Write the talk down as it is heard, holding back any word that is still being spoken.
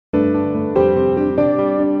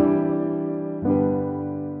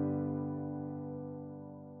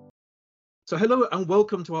So hello and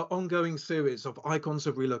welcome to our ongoing series of Icons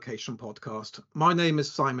of Relocation podcast. My name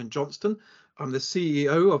is Simon Johnston. I'm the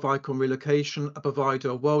CEO of Icon Relocation, a provider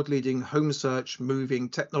of world-leading home search, moving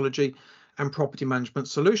technology and property management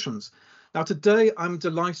solutions. Now today I'm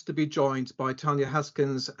delighted to be joined by Tanya Hasking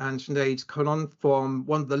and Sinead Conlon from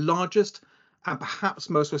one of the largest and perhaps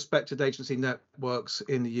most respected agency networks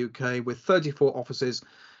in the UK, with 34 offices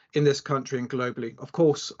in this country and globally. Of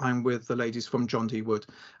course, I'm with the ladies from John D. Wood.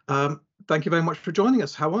 Thank you very much for joining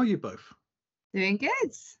us. How are you both? Doing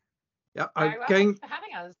good. Yeah, very well. Thanks for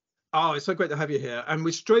having us. Oh, it's so great to have you here. And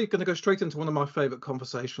we're going to go straight into one of my favourite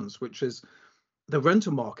conversations, which is the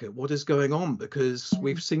rental market. What is going on? Because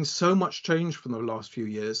we've seen so much change from the last few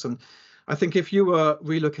years. And I think if you were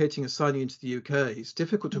relocating and signing into the UK, it's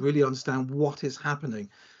difficult to really understand what is happening.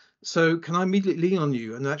 So can I immediately lean on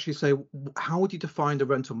you and actually say, how would you define the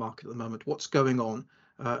rental market at the moment? What's going on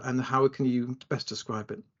and how can you best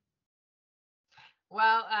describe it?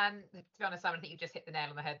 Well, to be honest, Simon, I think you just hit the nail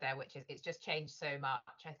on the head there, which is it's just changed so much.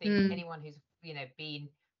 I think anyone who's been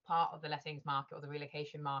part of the lettings market or the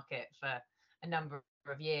relocation market for a number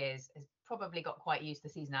of years has probably got quite used to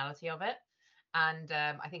the seasonality of it. And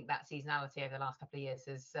I think that seasonality over the last couple of years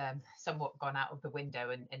has somewhat gone out of the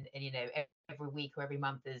window, and every week or every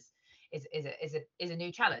month is a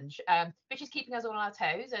new challenge, which is keeping us all on our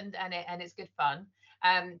toes, and it's good fun.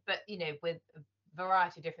 But with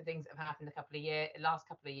variety of different things that have happened last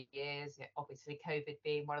couple of years, obviously COVID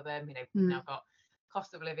being one of them. We've now got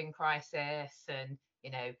cost of living crisis, and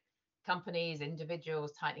companies,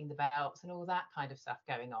 individuals tightening the belts, and all that kind of stuff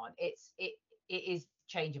going on. It is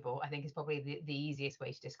changeable, I think, is probably the easiest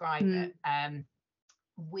way to describe it.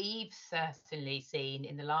 We've certainly seen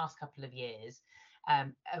in the last couple of years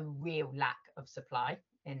a real lack of supply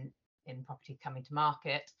in property coming to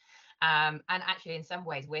market. And actually, in some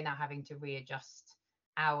ways, we're now having to readjust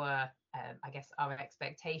our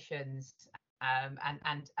expectations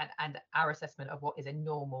and our assessment of what is a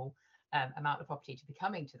normal amount of property to be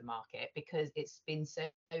coming to the market, because it's been so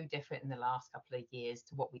different in the last couple of years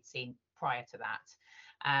to what we'd seen prior to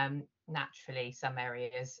that. Naturally, some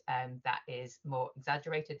areas that is more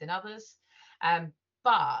exaggerated than others,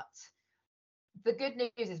 but the good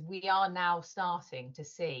news is we are now starting to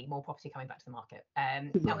see more property coming back to the market.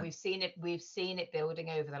 And we've seen it building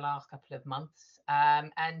over the last couple of months.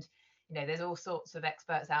 And there's all sorts of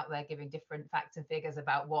experts out there giving different facts and figures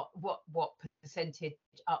about what percentage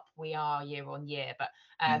up we are year on year. But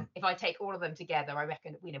if I take all of them together, I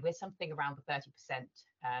reckon we're something around the 30%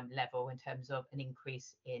 level in terms of an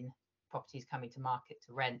increase in properties coming to market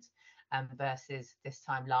to rent versus this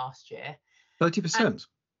time last year. 30%.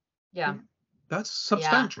 Yeah. That's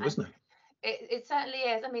substantial, isn't it? It certainly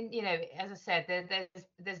is. I mean, as I said,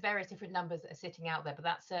 there's various different numbers that are sitting out there, but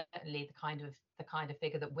that's certainly the kind of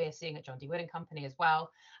figure that we're seeing at John D. Wood and Company as well,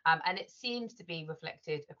 and it seems to be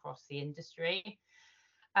reflected across the industry.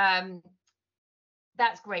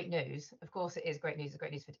 That's great news. Of course, it is great news. It's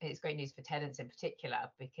great news for tenants in particular,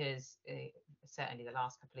 because certainly the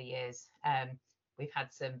last couple of years we've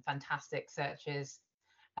had some fantastic searches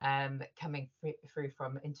coming through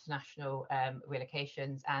from international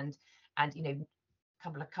relocations, and a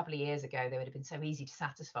couple of years ago they would have been so easy to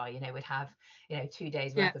satisfy. We'd have 2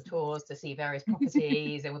 days worth of tours to see various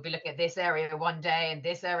properties, and we'd be looking at this area one day and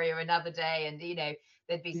this area another day, and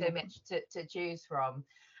there'd be so much to choose from.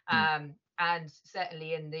 And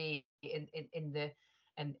certainly in the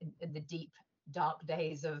deep dark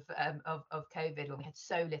days of COVID, when we had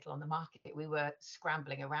so little on the market, we were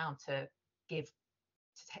scrambling around to give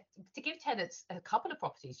tenants a couple of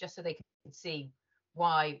properties just so they could see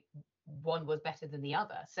why one was better than the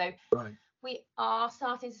other. So we are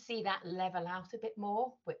starting to see that level out a bit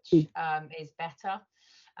more, which is better,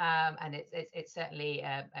 and it's certainly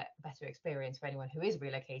a better experience for anyone who is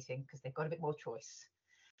relocating, because they've got a bit more choice.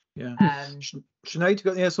 Yeah. Sinead, you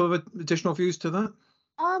got any sort of additional views to that?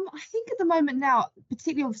 I think at the moment now,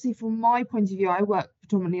 particularly obviously from my point of view, I work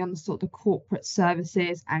predominantly on the sort of the corporate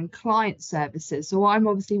services and client services. So I'm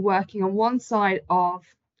obviously working on one side of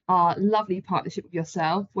our lovely partnership with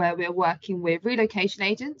yourself, where we're working with relocation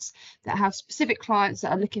agents that have specific clients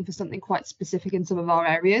that are looking for something quite specific in some of our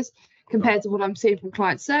areas, compared to what I'm seeing from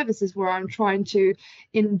client services, where I'm trying to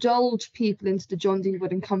indulge people into the John D.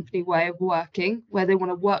 Wood and Company way of working, where they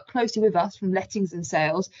want to work closely with us from lettings and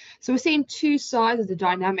sales. So we're seeing two sides of the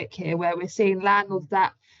dynamic here, where we're seeing landlords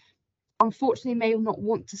that unfortunately may not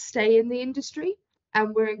want to stay in the industry,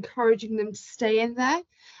 and we're encouraging them to stay in there.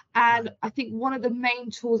 And I think one of the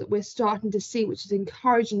main tools that we're starting to see, which is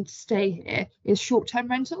encouraging to stay here, is short-term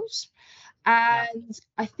rentals. And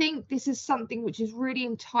I think this is something which is really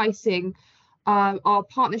enticing our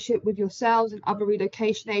partnership with yourselves and other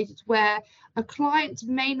relocation agents, where a client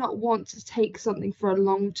may not want to take something for a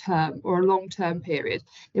long term period.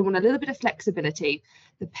 They want a little bit of flexibility.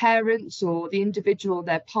 The parents or the individual,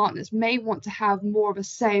 their partners, may want to have more of a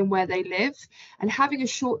say in where they live, and having a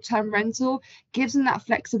short-term rental gives them that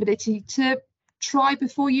flexibility to try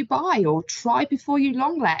before you buy or try before you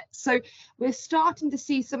long let. So we're starting to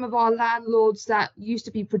see some of our landlords that used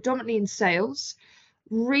to be predominantly in sales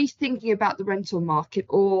rethinking about the rental market,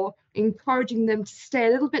 or encouraging them to stay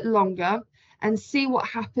a little bit longer and see what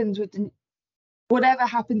happens with whatever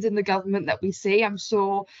happens in the government that we see. I'm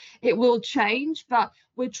sure it will change, but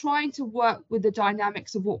we're trying to work with the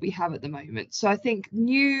dynamics of what we have at the moment. So I think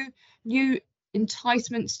new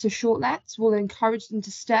enticements to short lets will encourage them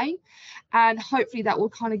to stay, and hopefully that will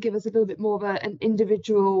kind of give us a little bit more of an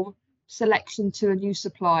individual selection to a new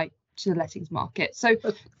supply to the lettings market. So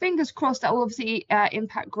fingers crossed that will obviously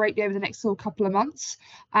impact greatly over the next couple of months,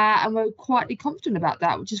 and we're quietly confident about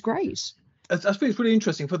that, which is great. I think it's really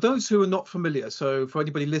interesting for those who are not familiar. So for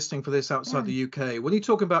anybody listening for this outside the UK, when you're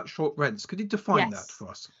talking about short rents, could you define that for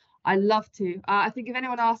us? I love to. I think if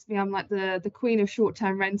anyone asks me, I'm like the queen of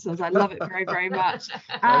short-term rentals. I love it very, very much.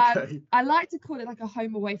 Okay. I like to call it like a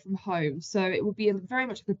home away from home. So it will be very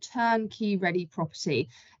much like a turnkey ready property.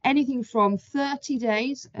 Anything from 30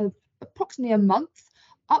 days, approximately a month,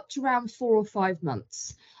 up to around 4 or 5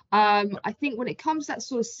 months. I think when it comes to that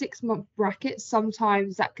sort of 6-month bracket,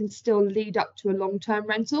 sometimes that can still lead up to a long-term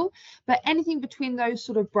rental, but anything between those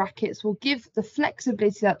sort of brackets will give the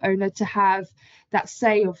flexibility to that owner to have that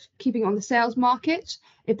say of keeping on the sales market.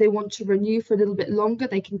 If they want to renew for a little bit longer,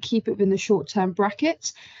 they can keep it within the short-term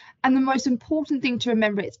bracket. And the most important thing to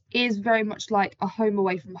remember, it is very much like a home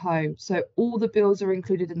away from home. So all the bills are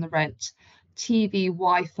included in the rent. TV,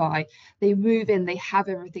 Wi-Fi, they move in, they have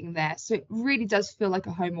everything there. So it really does feel like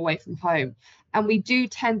a home away from home. And we do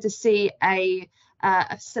tend to see a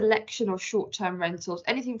selection of short-term rentals,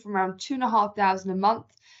 anything from around $2,500 a month,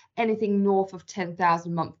 anything north of $10,000 a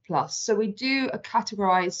month plus. So we do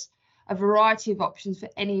categorize a variety of options for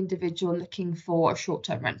any individual looking for a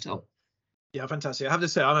short-term rental. Yeah, fantastic. I have to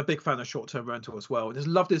say, I'm a big fan of short-term rental as well. It's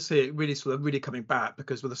lovely to see it really coming back,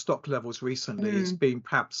 because with the stock levels recently, it's been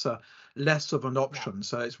perhaps less of an option.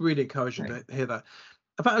 So it's really encouraging to hear that.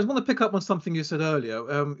 In fact, I want to pick up on something you said earlier.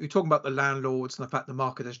 You're talking about the landlords and the fact the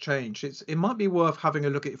market has changed. It might be worth having a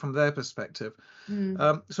look at it from their perspective.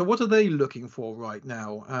 So what are they looking for right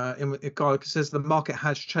now? It says the market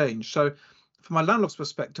has changed. So from a landlord's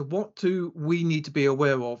perspective, what do we need to be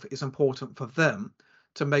aware of is important for them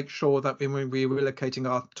to make sure that when we're relocating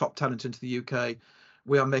our top talent into the UK,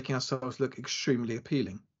 we are making ourselves look extremely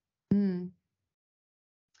appealing?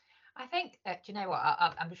 I think, do you know what?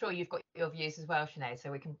 I'm sure you've got your views as well, Sinead,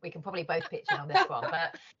 so we can probably both pitch in on this one.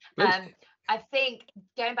 But I think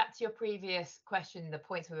going back to your previous question, the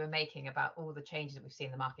points we were making about all the changes that we've seen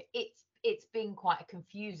in the market, it's been quite a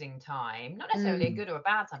confusing time, not necessarily a good or a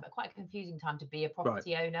bad time, but quite a confusing time to be a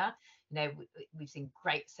property owner. You know, we've seen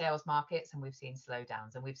great sales markets and we've seen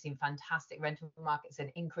slowdowns, and we've seen fantastic rental markets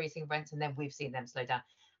and increasing rents, and then we've seen them slow down,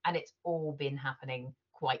 and it's all been happening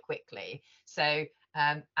quite quickly. So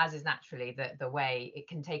as is naturally the way, it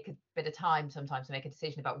can take a bit of time sometimes to make a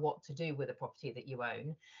decision about what to do with a property that you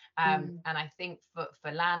own. And I think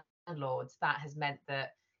for landlords, that has meant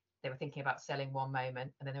that they were thinking about selling one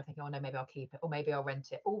moment, and then they're thinking, oh no, maybe I'll keep it, or maybe I'll rent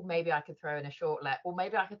it, or maybe I could throw in a short let, or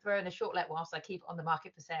maybe I could throw in a short let whilst I keep it on the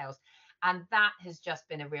market for sales. And that has just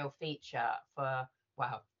been a real feature for,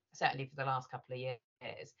 well, certainly for the last couple of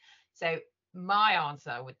years. So my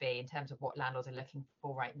answer would be, in terms of what landlords are looking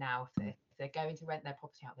for right now, if they're going to rent their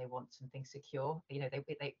property out, they want something secure. You know,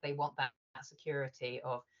 they want that security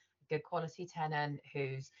of a good quality tenant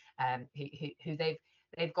who's who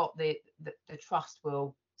they've got the trust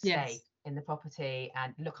will stay in the property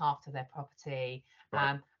and look after their property,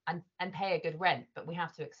 and pay a good rent. But we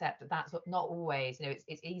have to accept that that's not always, you know,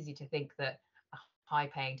 it's easy to think that a high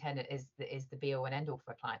paying tenant is the be all and end all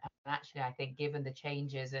for a client. And actually, I think given the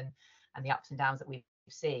changes and the ups and downs that we've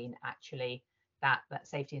seen, actually that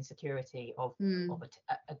safety and security of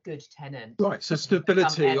a good tenant, so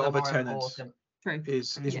stability of a tenant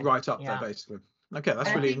is right up there, basically. Okay,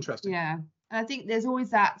 that's really interesting. And I think there's always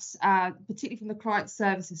that, particularly from the client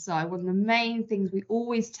services side, one of the main things we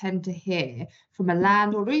always tend to hear from a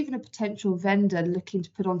landlord or even a potential vendor looking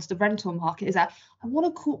to put onto the rental market is that I want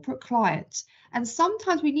a corporate client. And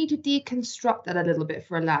sometimes we need to deconstruct that a little bit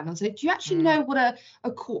for a landlord. So do you actually know what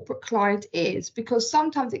a corporate client is? Because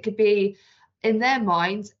sometimes it could be in their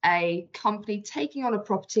minds, a company taking on a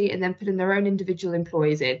property and then putting their own individual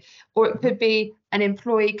employees in. Or it could be an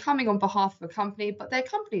employee coming on behalf of a company, but their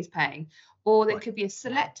company's paying. Or there could be a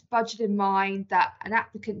select budget in mind that an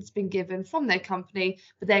applicant's been given from their company,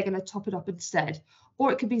 but they're going to top it up instead.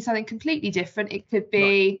 Or it could be something completely different. It could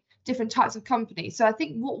be different types of companies. So I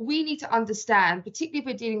think what we need to understand, particularly if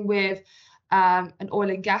we're dealing with an oil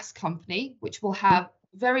and gas company, which will have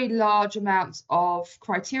very large amounts of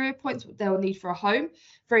criteria points what they'll need for a home,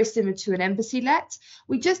 very similar to an embassy let.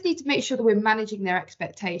 We just need to make sure that we're managing their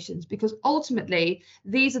expectations, because ultimately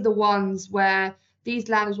these are the ones where these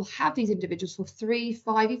landlords will have these individuals for 3,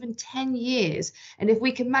 5, even 10 years. And if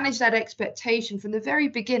we can manage that expectation from the very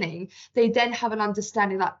beginning, they then have an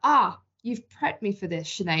understanding like, you've prepped me for this,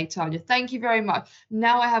 Sinead, Tanya. Thank you very much.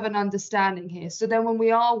 Now I have an understanding here. So then when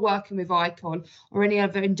we are working with Icon or any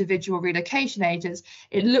other individual relocation agents,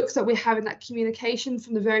 it looks like we're having that communication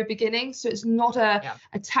from the very beginning. So it's not a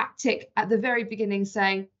tactic at the very beginning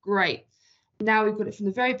saying, great, now we've got it from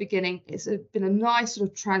the very beginning. It's been a nice sort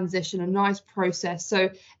of transition, a nice process.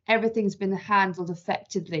 So everything's been handled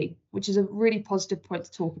effectively, which is a really positive point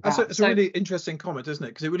to talk about. It's a really interesting comment, isn't it?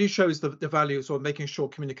 Because it really shows the value of sort of making sure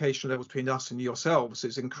communication levels between us and yourselves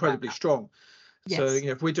is incredibly strong. Yes. So,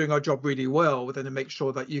 if we're doing our job really well, then to make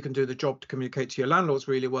sure that you can do the job to communicate to your landlords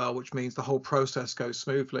really well, which means the whole process goes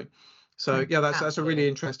smoothly. So, that's a really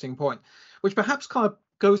interesting point, which perhaps kind of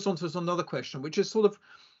goes on to another question, which is sort of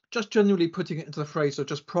just generally putting it into the phrase of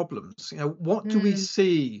just problems. What do we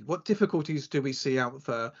see? What difficulties do we see out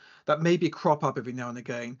there that maybe crop up every now and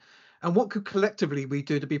again? And what could collectively we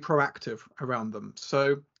do to be proactive around them?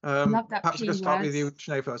 So perhaps I could start with you,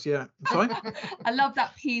 Sinead, first. Yeah, sorry. I love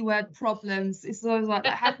that P word, problems. It's always like,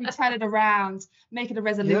 how can we turn it around, make it a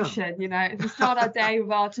resolution? If we start our day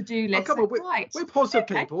with our to-do list, we're positive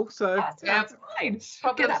people, so that's fine.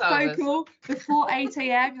 Get that phone call before 8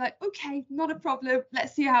 a.m. You're like, okay, not a problem.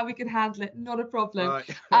 Let's see how we can handle it. Not a problem.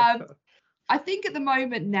 Right. I think at the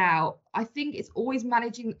moment now, I think it's always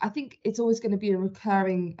managing. I think it's always going to be a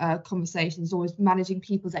recurring conversation, is always managing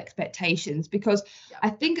people's expectations, because I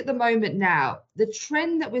think at the moment now, the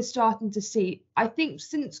trend that we're starting to see, I think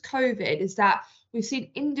since COVID, is that we've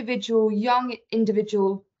seen young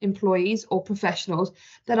individual employees or professionals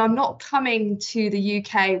that are not coming to the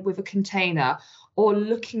UK with a container or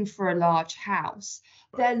looking for a large house.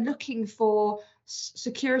 They're looking for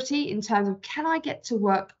security in terms of, can I get to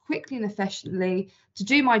work quickly and efficiently to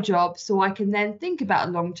do my job so I can then think about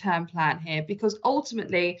a long-term plan here? Because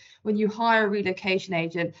ultimately, when you hire a relocation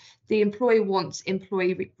agent, the employee wants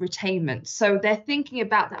employee retainment. So they're thinking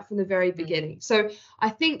about that from the very beginning. So I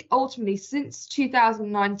think ultimately since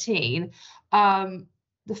 2019,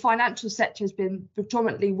 the financial sector has been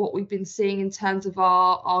predominantly what we've been seeing in terms of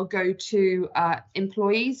our go-to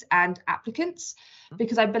employees and applicants,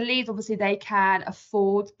 because I believe obviously they can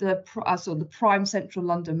afford the prime central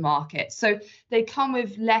London market. So they come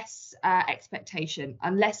with less expectation,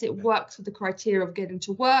 unless it works with the criteria of getting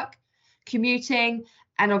to work, commuting,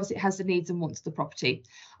 and obviously it has the needs and wants of the property.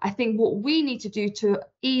 I think what we need to do to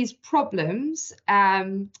ease problems, I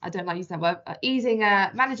don't like using that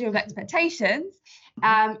word, managing of expectations,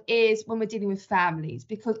 is when we're dealing with families,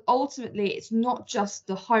 because ultimately it's not just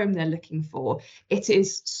the home they're looking for, it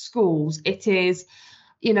is schools, it is,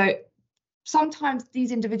 sometimes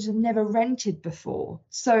these individuals have never rented before.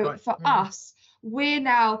 So for us, we're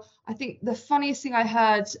now, I think the funniest thing I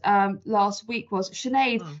heard last week was,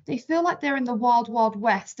 Sinead, they feel like they're in the wild, wild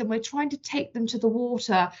west and we're trying to take them to the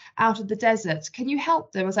water out of the desert. Can you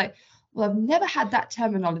help them? I was like, well, I've never had that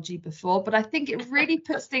terminology before, but I think it really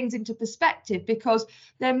puts things into perspective, because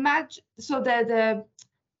they've got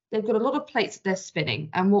a lot of plates that they're spinning.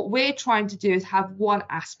 And what we're trying to do is have one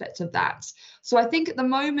aspect of that. So I think at the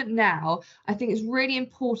moment now, I think it's really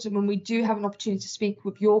important when we do have an opportunity to speak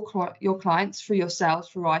with your clients through yourselves,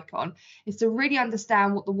 through Icon, is to really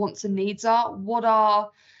understand what the wants and needs are. What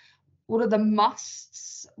are the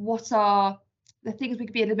musts? What are the things we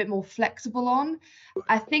could be a little bit more flexible on?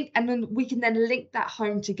 I think, and then we can then link that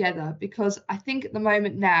home together, because I think at the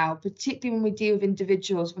moment now, particularly when we deal with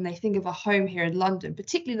individuals, when they think of a home here in London,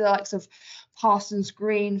 particularly the likes of Parsons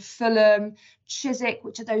Green, Fulham, Chiswick,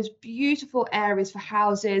 which are those beautiful areas for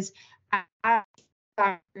houses, and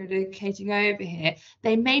relocating over here,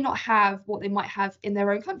 they may not have what they might have in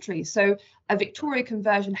their own country. So a Victoria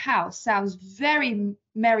conversion house sounds very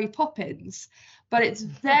Mary Poppins, but it's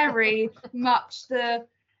very much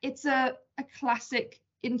it's a classic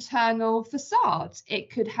internal facades.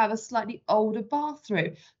 It could have a slightly older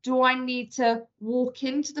bathroom. Do I need to walk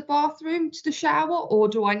into the bathroom to the shower, or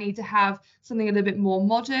do I need to have something a little bit more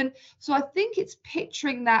modern? So I think it's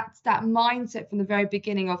picturing that mindset from the very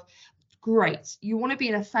beginning of, great, you want to be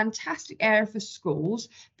in a fantastic area for schools,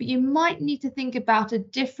 but you might need to think about a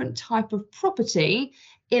different type of property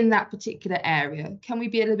in that particular area. Can we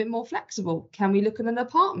be a little bit more flexible? Can we look at an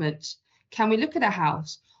apartment? Can we look at a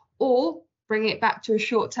house? Or bring it back to a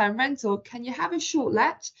short-term rental, can you have a short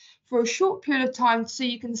let for a short period of time so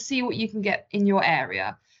you can see what you can get in your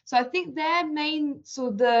area? So I think their main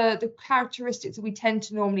sort of the characteristics that we tend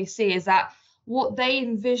to normally see is that what they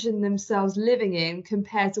envision themselves living in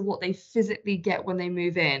compared to what they physically get when they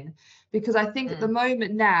move in. Because I think at the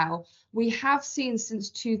moment now, we have seen since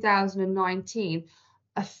 2019,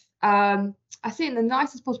 I think in the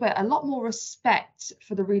nicest possible way, a lot more respect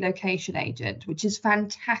for the relocation agent, which is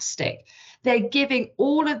fantastic. They're giving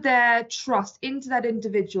all of their trust into that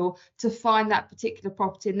individual to find that particular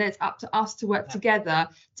property, and then it's up to us to work together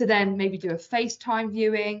to then maybe do a FaceTime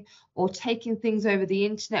viewing or taking things over the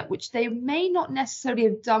internet, which they may not necessarily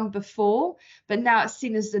have done before, but now it's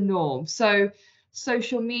seen as the norm. So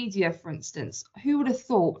social media, for instance, who would have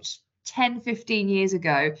thought 10, 15 years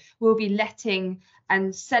ago we'll be letting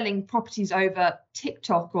and selling properties over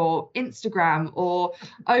TikTok or Instagram or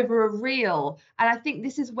over a reel? And I think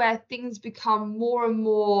this is where things become more and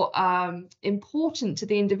more important to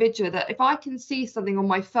the individual, that if I can see something on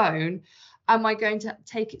my phone, am I going to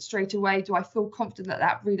take it straight away? Do I feel confident that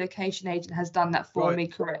that relocation agent has done that for me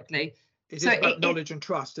correctly? It is about knowledge and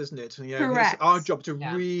trust, isn't it? And, correct. It's our job to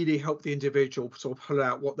really help the individual sort of pull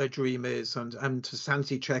out what their dream is and to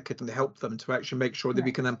sanity check it and to help them to actually make sure that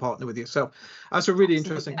we can then partner with yourself. That's a really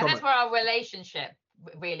interesting comment. And that's where our relationship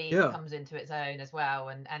really comes into its own as well,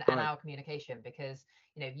 and our communication, because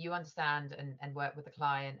you understand and work with the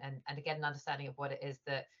client and get an understanding of what it is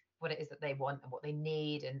that they want and what they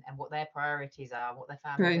need and what their priorities are, what their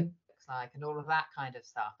family looks like, and all of that kind of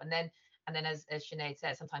stuff. And then as Sinead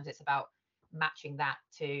said, sometimes it's about matching that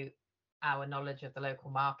to our knowledge of the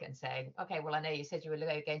local market and saying, okay, well, I know you said you were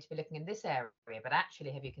going to be looking in this area, but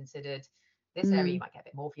actually, have you considered this area? You might get a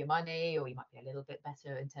bit more for your money, or you might be a little bit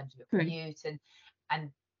better in terms of your commute. And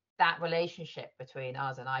that relationship between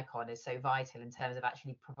us and Icon is so vital in terms of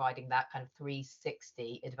actually providing that kind of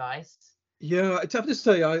 360 advice. Yeah, I have to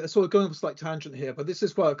say, I sort of going off a slight tangent here, but this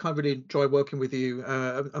is why I kind of really enjoy working with you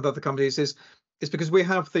and other companies is because we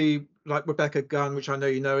have like Rebecca Gunn, which I know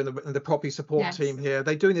you know, and the property support team here.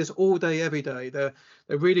 They're doing this all day, every day. They're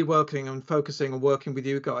really working and focusing on working with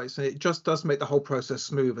you guys, and it just does make the whole process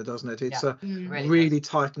smoother, doesn't it? It's really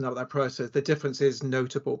tighten up that process. The difference is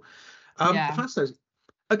notable. Fascinating.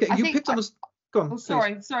 Okay, you picked on us. Go on,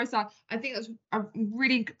 sorry, Sam. I think I'm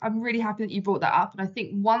really happy that you brought that up. And I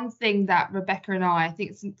think one thing that Rebecca and I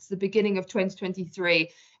think since the beginning of 2023,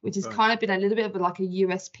 which has kind of been a little bit of like a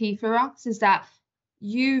USP for us, is that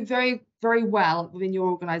you very, very well within your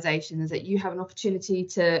organization is that you have an opportunity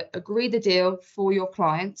to agree the deal for your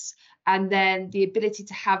clients, and then the ability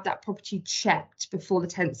to have that property checked before the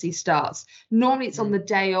tenancy starts. Normally it's on the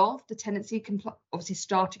day of the tenancy obviously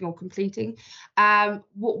starting or completing.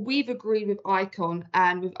 What we've agreed with Icon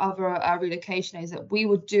and with other relocation is that we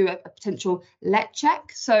would do a potential let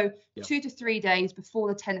check. So 2 to 3 days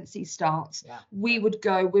before the tenancy starts, we would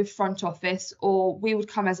go with front office, or we would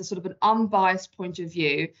come as a sort of an unbiased point of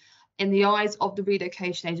view in the eyes of the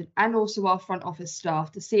relocation agent and also our front office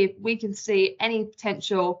staff to see if we can see any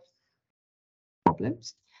potential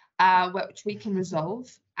problems which we can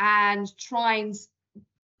resolve, and try and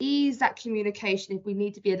ease that communication if we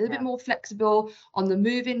need to be a little bit more flexible on the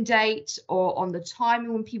move-in date or on the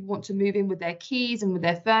timing when people want to move in with their keys and with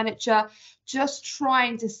their furniture, just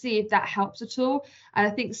trying to see if that helps at all. And I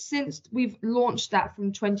think since we've launched that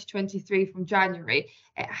from 2023, from January,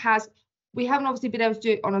 we haven't obviously been able to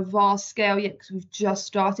do it on a vast scale yet because we've just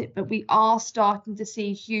started, but we are starting to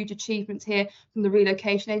see huge achievements here from the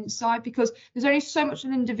relocation agent side, because there's only so much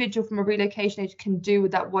an individual from a relocation agent can do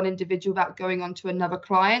with that one individual without going on to another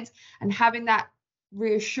client. And having that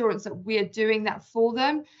reassurance that we're doing that for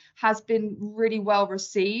them has been really well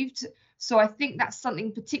received. So I think that's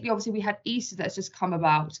something, particularly obviously we had Easter that's just come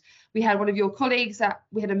about. We had one of your colleagues that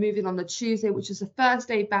we had a move in on the Tuesday, which was the first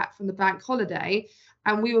day back from the bank holiday.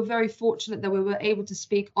 And we were very fortunate that we were able to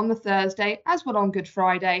speak on the Thursday as well on Good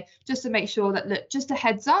Friday, just to make sure that, look, just a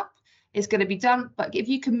heads up, it's going to be done. But if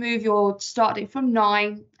you can move your start date from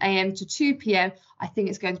 9 a.m. to 2 p.m., I think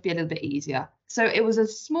it's going to be a little bit easier. So it was a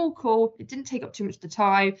small call. It didn't take up too much of the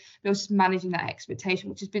time. It was just managing that expectation,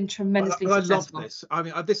 which has been tremendously successful. I love this. I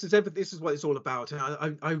mean, this is what it's all about.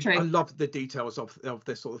 And I love the details of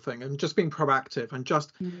this sort of thing, and just being proactive and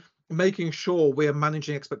just making sure we're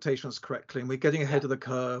managing expectations correctly and we're getting ahead of the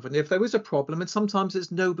curve. And if there is a problem, and sometimes it's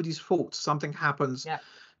nobody's fault, something happens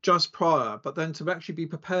just prior, but then to actually be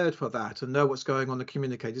prepared for that and know what's going on and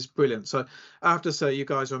communicate is brilliant. So I have to say you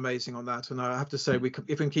guys are amazing on that, and I have to say if we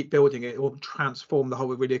can keep building it, it will transform the whole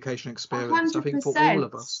relocation experience. 100%. I think for all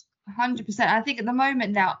of us. 100%. I think at the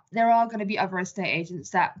moment now there are going to be other estate agents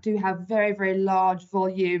that do have very, very large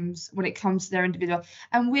volumes when it comes to their individual,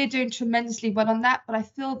 and we're doing tremendously well on that. But I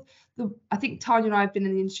think Tanya and I have been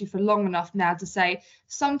in the industry for long enough now to say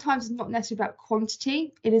sometimes it's not necessarily about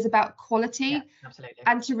quantity, it is about quality. Yeah, absolutely.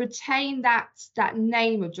 And to retain that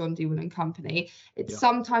name of John Dewar and Company, it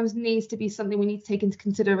sometimes needs to be something we need to take into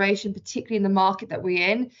consideration, particularly in the market that we're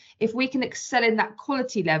in. If we can excel in that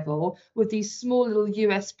quality level with these small little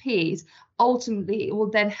USPs, ultimately it will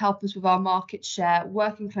then help us with our market share,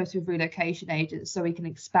 working closely with relocation agents so we can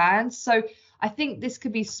expand. So I think this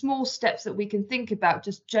could be small steps that we can think about,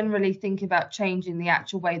 just generally think about changing the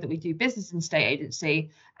actual way that we do business in estate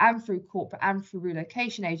agency and through corporate and through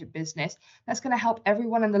relocation agent business. That's going to help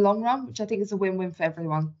everyone in the long run, which I think is a win-win for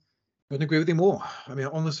everyone. Couldn't agree with you more. I mean,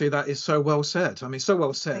 honestly, that is so well said. I mean, so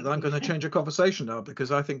well said. I'm going to change the conversation now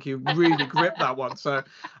because I think you really gripped that one. So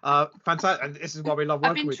fantastic. And this is why we love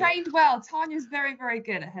working with you. I've been trained well. Tanya's very, very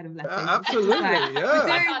good at head of lettings. Absolutely, yeah.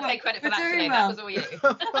 I can't take credit for that today. That was all you.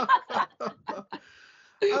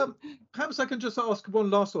 Perhaps I can just ask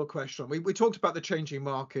one last little question. We talked about the changing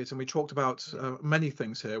market and we talked about many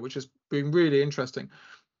things here, which has been really interesting.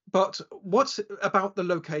 But what about the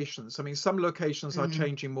locations? I mean, some locations are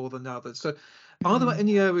changing more than others. So are there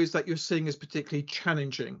any areas that you're seeing as particularly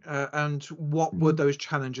challenging? And what would those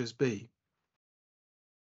challenges be?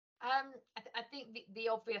 I think the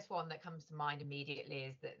obvious one that comes to mind immediately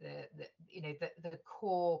is that the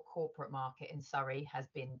core corporate market in Surrey has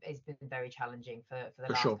been very challenging for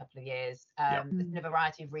the last couple of years. There's been a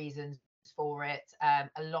variety of reasons for it.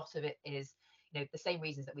 A lot of it is the same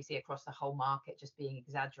reasons that we see across the whole market just being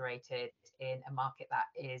exaggerated in a market that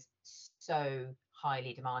is so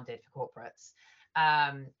highly demanded for corporates.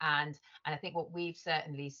 And I think what we've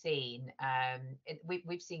certainly seen,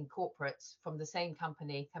 we've seen corporates from the same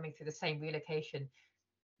company coming through the same relocation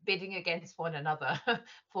bidding against one another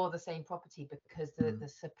for the same property because the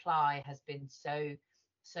supply has been so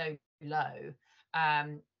low.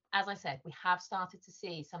 As I said, we have started to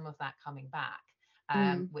see some of that coming back.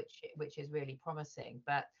 Which is really promising,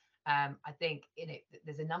 but I think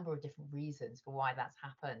there's a number of different reasons for why that's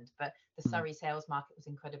happened. But the Surrey sales market was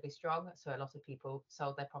incredibly strong, so a lot of people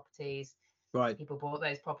sold their properties. Right. People bought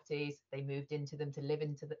those properties, they moved into them to live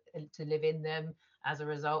in them. As a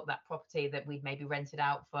result, that property that we'd maybe rented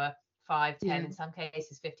out for 5, 10, in some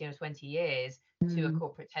cases 15 or 20 years to a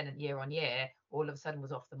corporate tenant year on year, all of a sudden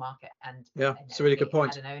was off the market, and it's a really good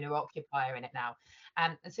point. Had an owner occupier in it now,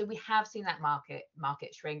 and so we have seen that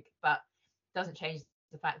market shrink, but doesn't change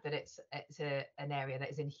the fact that it's an area that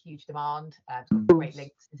is in huge demand. It's got great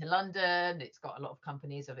links into London. It's got a lot of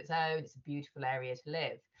companies of its own. It's a beautiful area to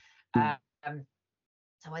live.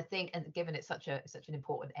 So I think, and given it's such an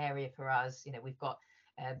important area for us, we've got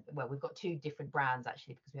two different brands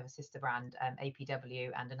actually, because we have a sister brand,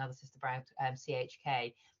 APW, and another sister brand,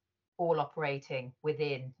 CHK, all operating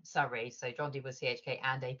within Surrey. So John Dewar, CHK,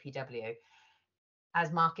 and APW. As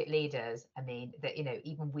market leaders, I mean that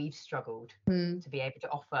even we've struggled to be able to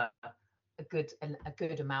offer a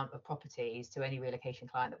good amount of properties to any relocation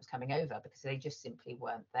client that was coming over because they just simply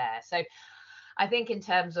weren't there. So I think in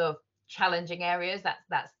terms of challenging areas,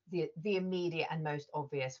 that's the immediate and most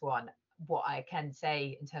obvious one. What I can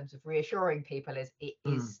say in terms of reassuring people is it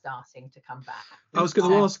is starting to come back. I was going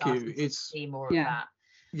to ask you, see more of that.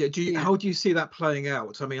 Yeah, how do you see that playing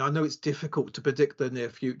out? I mean, I know it's difficult to predict the near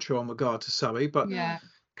future on regard to Surrey, but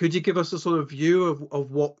could you give us a sort of view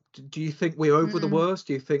of what do you think we're over the worst?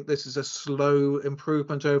 Do you think this is a slow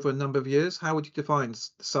improvement over a number of years? How would you define the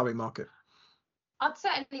Surrey market? I'd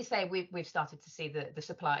certainly say we've started to see the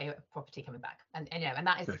supply of property coming back, and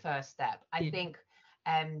that is the first step. I think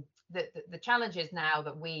the challenges now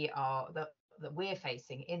that we're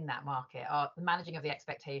facing in that market are the managing of the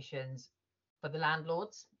expectations for the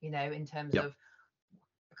landlords, in terms of,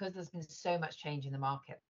 because there's been so much change in the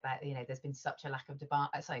market that there's been such a lack of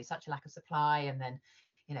such a lack of supply, and then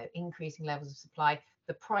increasing levels of supply,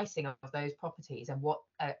 the pricing of those properties and what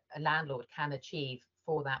a landlord can achieve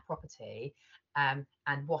for that property and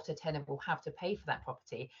what a tenant will have to pay for that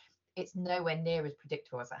property, it's nowhere near as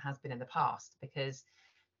predictable as it has been in the past. Because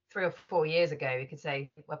 3 or 4 years ago, we could say,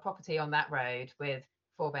 well, property on that road with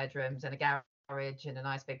 4 bedrooms and a garage and a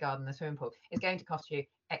nice big garden and a swimming pool is going to cost you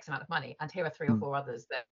X amount of money. And here are 3 or 4 others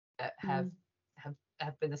that have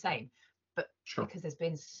been the same. But because there's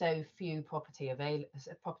been so few properties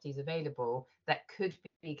available that could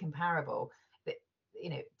be comparable, that, you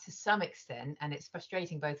know, to some extent, and it's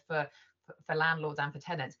frustrating both for landlords and for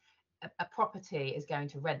tenants, a property is going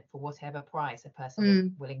to rent for whatever price a person is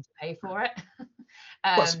willing to pay for it.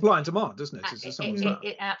 Well, supply and demand, isn't it?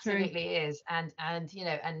 It absolutely is, and you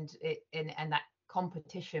know, and that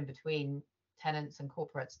competition between tenants and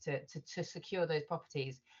corporates to secure those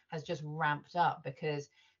properties has just ramped up, because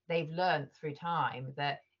they've learned through time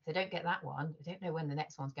that if they don't get that one, they don't know when the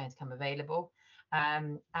next one's going to come available.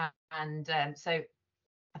 So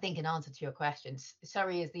I think, in answer to your question,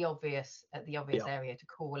 Surrey is the obvious area to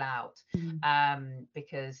call out,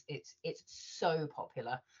 because it's so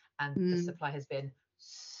popular, and the supply has been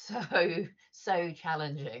so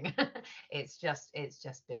challenging. it's just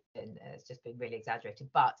been really exaggerated.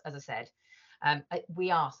 But as I said, we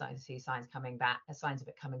are starting to see signs of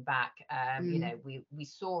it coming back. You know, we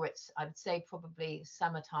saw it, I would say, probably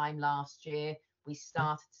summertime last year. We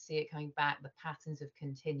started to see it coming back. The patterns have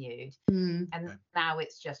continued, and now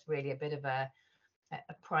it's just really a bit of a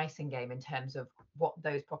pricing game in terms of what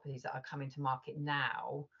those properties that are coming to market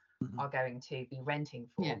now are going to be renting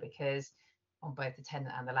for, because on both the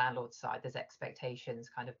tenant and the landlord side, there's expectations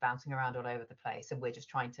kind of bouncing around all over the place, and we're just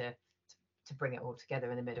trying to bring it all together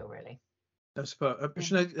in the middle, really. That's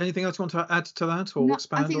Sinead, anything else you want to add to that, or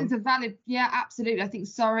expand on? I think it's a valid, absolutely. I think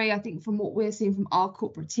Surrey, I think from what we're seeing from our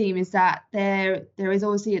corporate team is that there is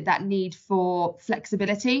obviously that need for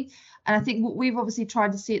flexibility. And I think what we've obviously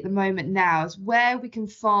tried to see at the moment now is where we can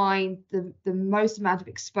find the most amount of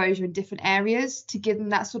exposure in different areas to give them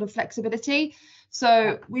that sort of flexibility.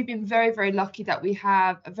 So we've been very, very lucky that we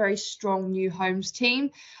have a very strong new homes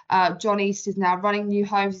team. John East is now running new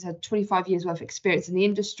homes. He's had 25 years worth of experience in the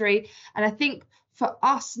industry. And I think for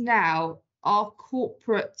us now, our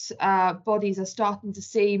corporate bodies are starting to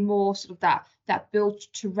see more sort of that build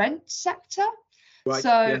to rent sector. Right.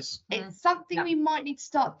 So it's something we might need to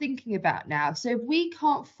start thinking about now. So if we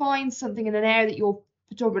can't find something in an area that you're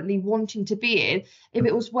predominantly wanting to be in, if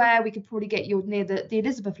it was where we could probably get you near the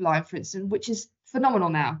Elizabeth line, for instance, which is phenomenal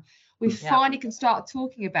now. We finally can start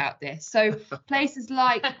talking about this. So places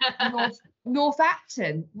like North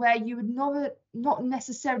Acton, where you would not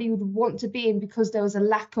necessarily would want to be in because there was a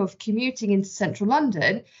lack of commuting into central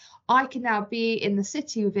London, I can now be in the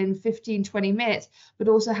city within 15-20 minutes, but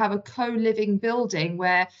also have a co-living building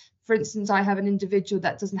where, for instance, I have an individual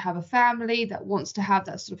that doesn't have a family that wants to have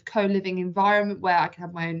that sort of co-living environment where I can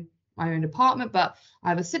have my own apartment, but I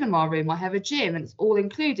have a cinema room, I have a gym, and it's all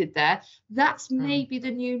included there. That's maybe the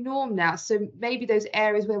new norm now. So maybe those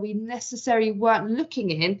areas where we necessarily weren't looking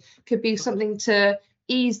in could be something to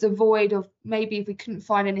ease the void of maybe if we couldn't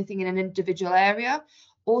find anything in an individual area,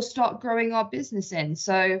 or start growing our business in.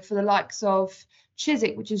 So for the likes of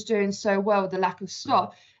Chiswick, which is doing so well with the lack of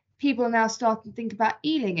stock, people are now starting to think about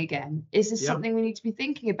Ealing again. Is this something we need to be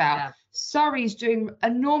thinking about? Surrey's doing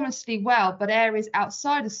enormously well, but areas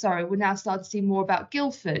outside of Surrey, we're now starting to see more about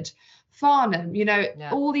Guildford, Farnham, you know,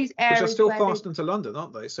 all these areas. Which are still fast into London,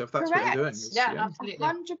 aren't they? So if that's what you're doing. Absolutely.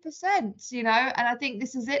 100%, you know, and I think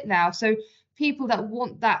this is it now. So people that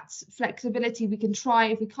want that flexibility, we can try.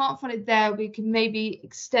 If we can't find it there, we can maybe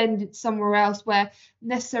extend it somewhere else where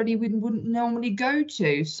necessarily we wouldn't normally go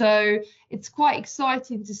to. So it's quite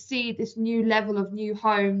exciting to see this new level of new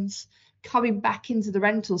homes coming back into the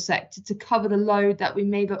rental sector to cover the load that we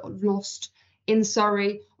may have lost in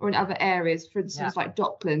Surrey or in other areas, for instance, like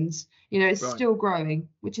Docklands. You know, it's still growing,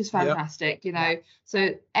 which is fantastic, you know. So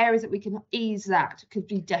areas that we can ease that could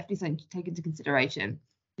be definitely something to take into consideration.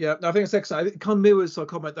 Yeah, I think it's excellent. It kind of mirrors a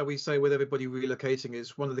comment that we say with everybody relocating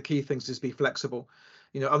is one of the key things is be flexible,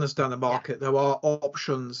 you know, understand the market. There are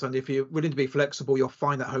options, and if you're willing to be flexible, you'll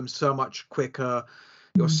find that home so much quicker,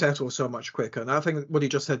 you'll settle so much quicker. And I think what you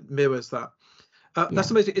just said mirrors that. That's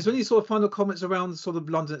amazing. Is there any sort of final comments around sort of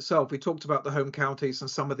London itself? We talked about the home counties and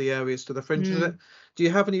some of the areas to the fringes of it. Do you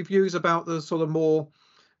have any views about the sort of more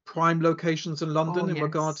prime locations in London in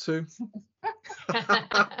regard to?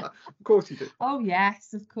 Of course you do. Oh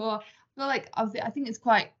yes, of course. Well, like I think it's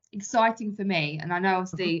quite exciting for me, and I know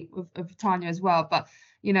obviously of Tanya as well. But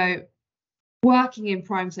you know, working in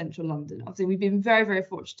prime central London, obviously we've been very, very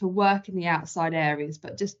fortunate to work in the outside areas,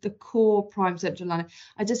 but just the core prime central London,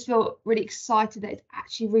 I just feel really excited that it's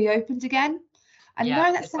actually reopened again. I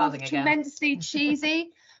know that sounds tremendously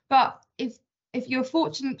cheesy, but if if you're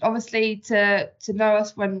fortunate, obviously, to know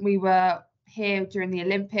us when we were here during the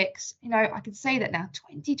Olympics, you know, I can say that now,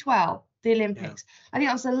 2012, the Olympics. I think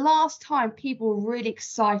that was the last time people were really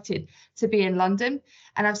excited to be in London.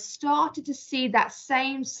 And I've started to see that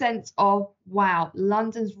same sense of, wow,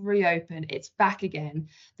 London's reopened, it's back again.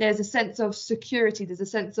 There's a sense of security, there's a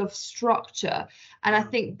sense of structure. And I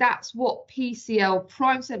think that's what PCL,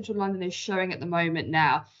 Prime Central London, is showing at the moment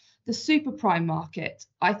now. The super prime market,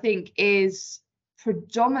 I think, is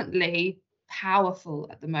predominantly powerful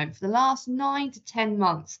at the moment. For the last 9 to 10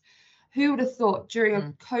 months, who would have thought during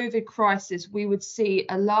a COVID crisis we would see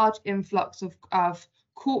a large influx of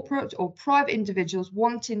corporate or private individuals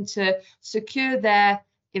wanting to secure their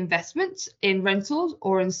investments in rentals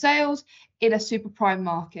or in sales in a super prime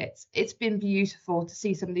market? It's been beautiful to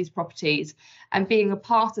see some of these properties, and being a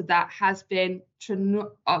part of that has been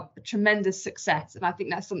a tremendous success. And I think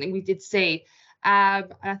that's something we did see.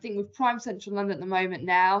 And I think with Prime Central London at the moment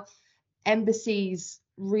now, embassies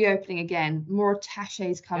reopening again, more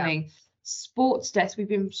attaches coming, sports desk. We've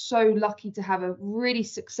been so lucky to have a really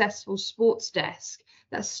successful sports desk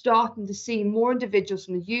that's starting to see more individuals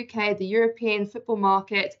from the UK, the European football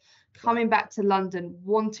market coming back to London,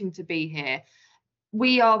 wanting to be here.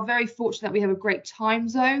 We are very fortunate that we have a great time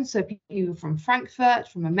zone. So people from Frankfurt,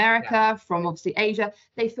 from America, from obviously Asia,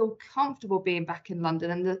 they feel comfortable being back in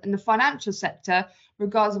London. And the financial sector,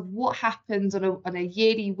 regardless of what happens on a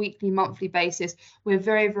yearly, weekly, monthly basis, we're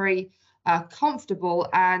very, very comfortable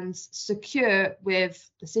and secure with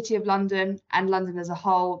the City of London and London as a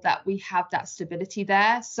whole, that we have that stability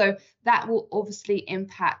there. So that will obviously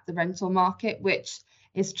impact the rental market, which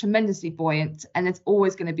is tremendously buoyant, and there's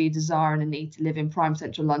always going to be a desire and a need to live in Prime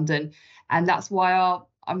Central London. And that's why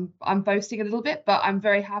I'm boasting a little bit, but I'm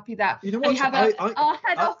very happy that we have our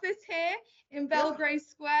head office here in Belgrave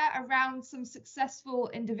Square around some successful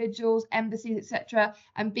individuals, embassies, etc.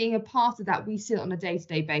 And being a part of that, we see it on a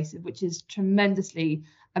day-to-day basis, which is tremendously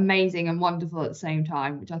amazing and wonderful at the same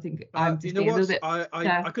time, which I think I'm just being a little bit.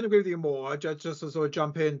 I couldn't agree with you more. I just to sort of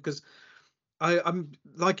jump in, because I'm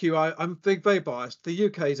like you, I'm very biased. The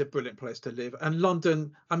UK is a brilliant place to live, and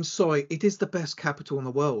London, I'm sorry, it is the best capital in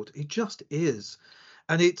the world. It just is.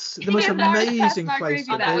 And it's the most amazing place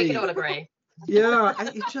to be. We can all agree. Yeah,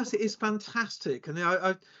 it is fantastic. And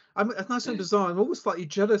I'm it's nice and bizarre. I'm always slightly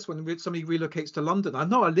jealous when somebody relocates to London. I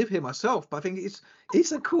know I live here myself, but I think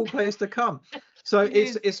it's a cool place to come. So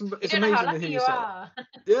it's amazing to hear you say.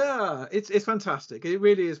 Yeah, it's fantastic. It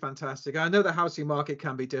really is fantastic. I know the housing market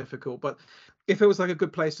can be difficult, but if it was like a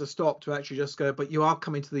good place to stop, to actually just go, but you are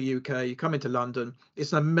coming to the UK, you come into London,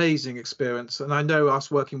 it's an amazing experience. And I know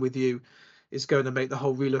us working with you is going to make the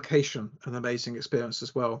whole relocation an amazing experience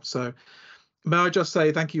as well. So may I just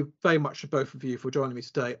say thank you very much to both of you for joining me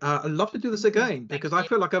today. I'd love to do this again, because I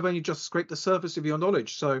feel like I've only just scraped the surface of your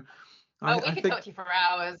knowledge. So we could talk to you for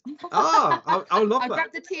hours. I'll love that. I'll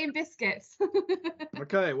grab the tea and biscuits.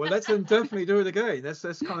 Okay, well, let's then definitely do it again. Let's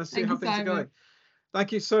kind of see how things are going.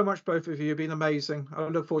 Thank you so much, both of you. You've been amazing. I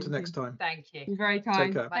look forward to next time. Thank you. You're very kind.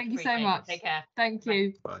 Take care. Thank you so much. Take care. Thank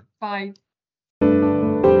you. Bye. Bye.